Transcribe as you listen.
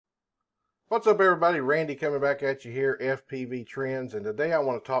What's up, everybody? Randy coming back at you here, FPV Trends, and today I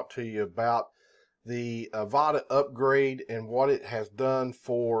want to talk to you about the Avata upgrade and what it has done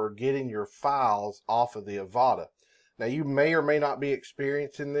for getting your files off of the Avata. Now, you may or may not be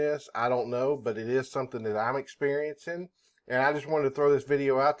experiencing this, I don't know, but it is something that I'm experiencing, and I just wanted to throw this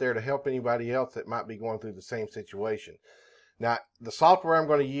video out there to help anybody else that might be going through the same situation. Now, the software I'm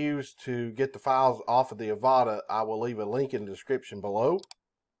going to use to get the files off of the Avata, I will leave a link in the description below.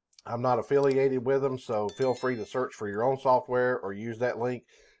 I'm not affiliated with them, so feel free to search for your own software or use that link.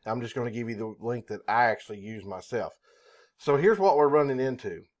 I'm just going to give you the link that I actually use myself. So here's what we're running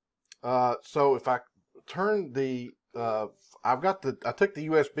into. So if I turn the, I took the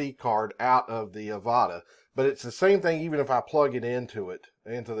USB card out of the Avata, but it's the same thing even if I plug it into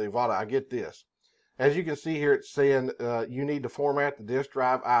the Avata. I get this. As you can see here, it's saying you need to format the disk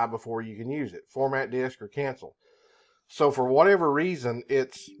drive I before you can use it. Format disk or cancel. So for whatever reason,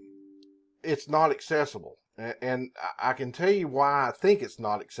 it's not accessible, and I can tell you why I think it's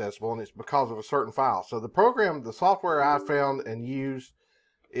not accessible, and it's because of a certain file. So the software I found and used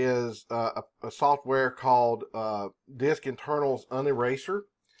is a software called Disk Internals Uneraser,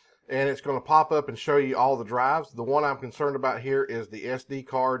 and it's going to pop up and show you all the drives. The one I'm concerned about here is the SD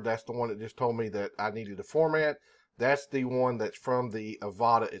card. That's the one that just told me that I needed to format. That's the one that's from the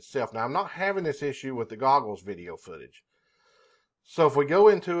Avata itself. Now, I'm not having this issue with the goggles video footage. So if we go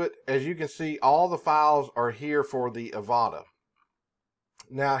into it, as you can see, all the files are here for the Avata.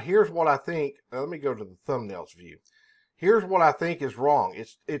 Now, here's what I think. Let me go to the thumbnails view. Here's what I think is wrong.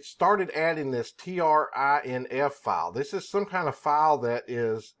 It started adding this TRINF file. This is some kind of file that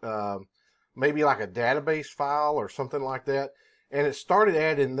is maybe like a database file or something like that. And it started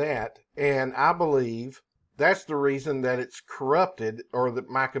adding that, and I believe that's the reason that it's corrupted, or that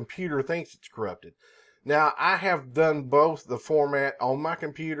my computer thinks it's corrupted. Now, I have done both the format on my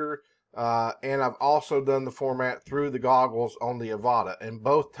computer, and I've also done the format through the goggles on the Avata, and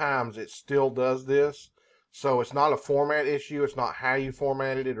both times it still does this. So it's not a format issue. It's not how you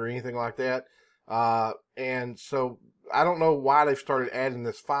formatted it or anything like that. And so I don't know why they've started adding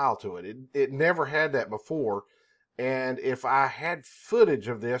this file to it. It never had that before. And if I had footage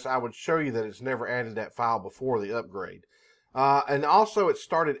of this, I would show you that it's never added that file before the upgrade. And also it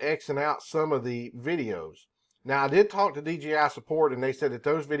started Xing out some of the videos. Now, I did talk to DJI support, and they said that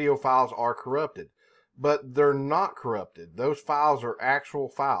those video files are corrupted, but they're not corrupted. Those files are actual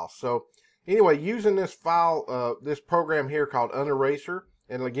files. So anyway, using this file, this program here called Uneraser,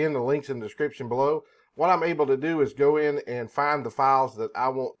 and again, the link's in the description below, what I'm able to do is go in and find the files that I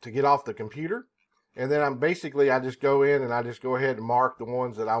want to get off the computer. And then I just go in and I just go ahead and mark the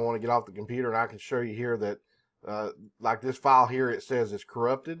ones that I want to get off the computer, and I can show you here that like this file here, it says it's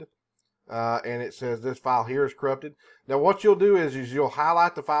corrupted, and it says this file here is corrupted. Now, what you'll do is you'll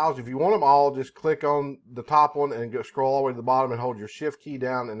highlight the files. If you want them all, just click on the top one and go scroll all the way to the bottom and hold your shift key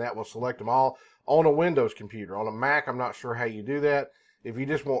down, and that will select them all on a Windows computer. On a Mac, I'm not sure how you do that. If you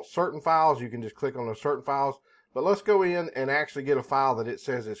just want certain files, you can just click on those certain files. But let's go in and actually get a file that it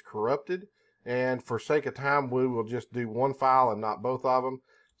says is corrupted, and for sake of time, we will just do one file and not both of them.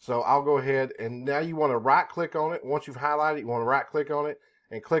 So I'll go ahead, and now you want to right click on it. Once you've highlighted it, you want to right click on it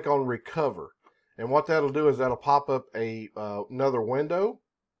and click on recover. And what that'll do is that'll pop up another window,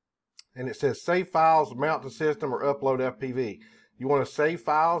 and it says save files, mount to system, or upload FPV. You want to save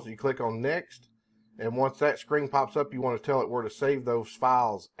files, you click on next, and once that screen pops up, you want to tell it where to save those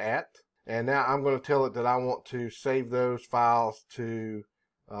files at. And now I'm going to tell it that I want to save those files to,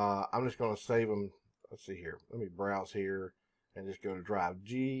 I'm just going to save them. Let's see here. Let me browse here and just go to Drive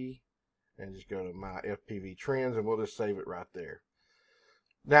G and just go to my FPV Trends, and we'll just save it right there.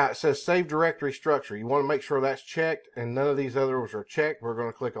 Now, it says save directory structure. You want to make sure that's checked, and none of these others are checked. We're going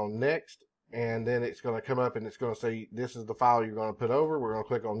to click on next, and then it's going to come up and it's going to say this is the file you're going to put over. We're going to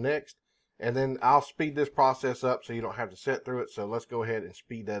click on next, and then I'll speed this process up so you don't have to sit through it. So let's go ahead and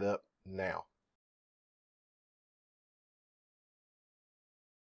speed that up now.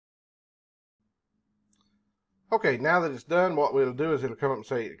 Okay, now that it's done, what we'll do is it'll come up and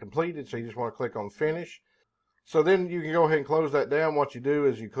say it completed, so you just want to click on finish. So then you can go ahead and close that down. What you do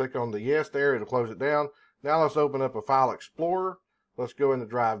is you click on the yes there, it'll close it down. Now let's open up a file explorer. Let's go into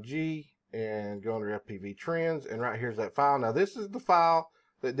Drive G and go under FPV Trends, and right here's that file. Now this is the file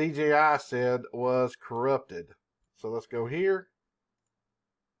that DJI said was corrupted. So let's go here,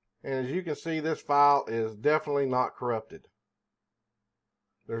 and as you can see, this file is definitely not corrupted.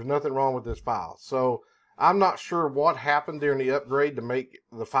 There's nothing wrong with this file. So I'm not sure what happened during the upgrade to make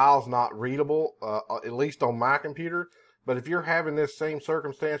the files not readable, at least on my computer. But if you're having this same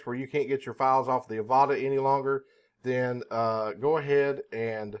circumstance where you can't get your files off the Avata any longer, then go ahead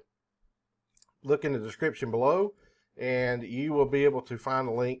and look in the description below, and you will be able to find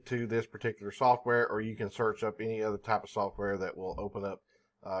a link to this particular software, or you can search up any other type of software that will open up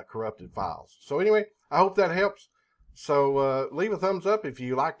corrupted files. So anyway, I hope that helps. So leave a thumbs up if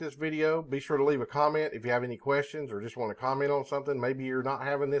you like this video. Be sure to leave a comment if you have any questions or just want to comment on something. Maybe you're not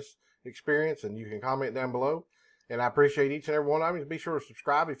having this experience, and you can comment down below. And I appreciate each and every one of you. Be sure to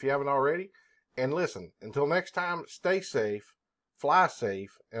subscribe if you haven't already. And listen, until next time, stay safe, fly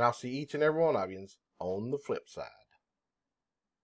safe, and I'll see each and every one of you on the flip side.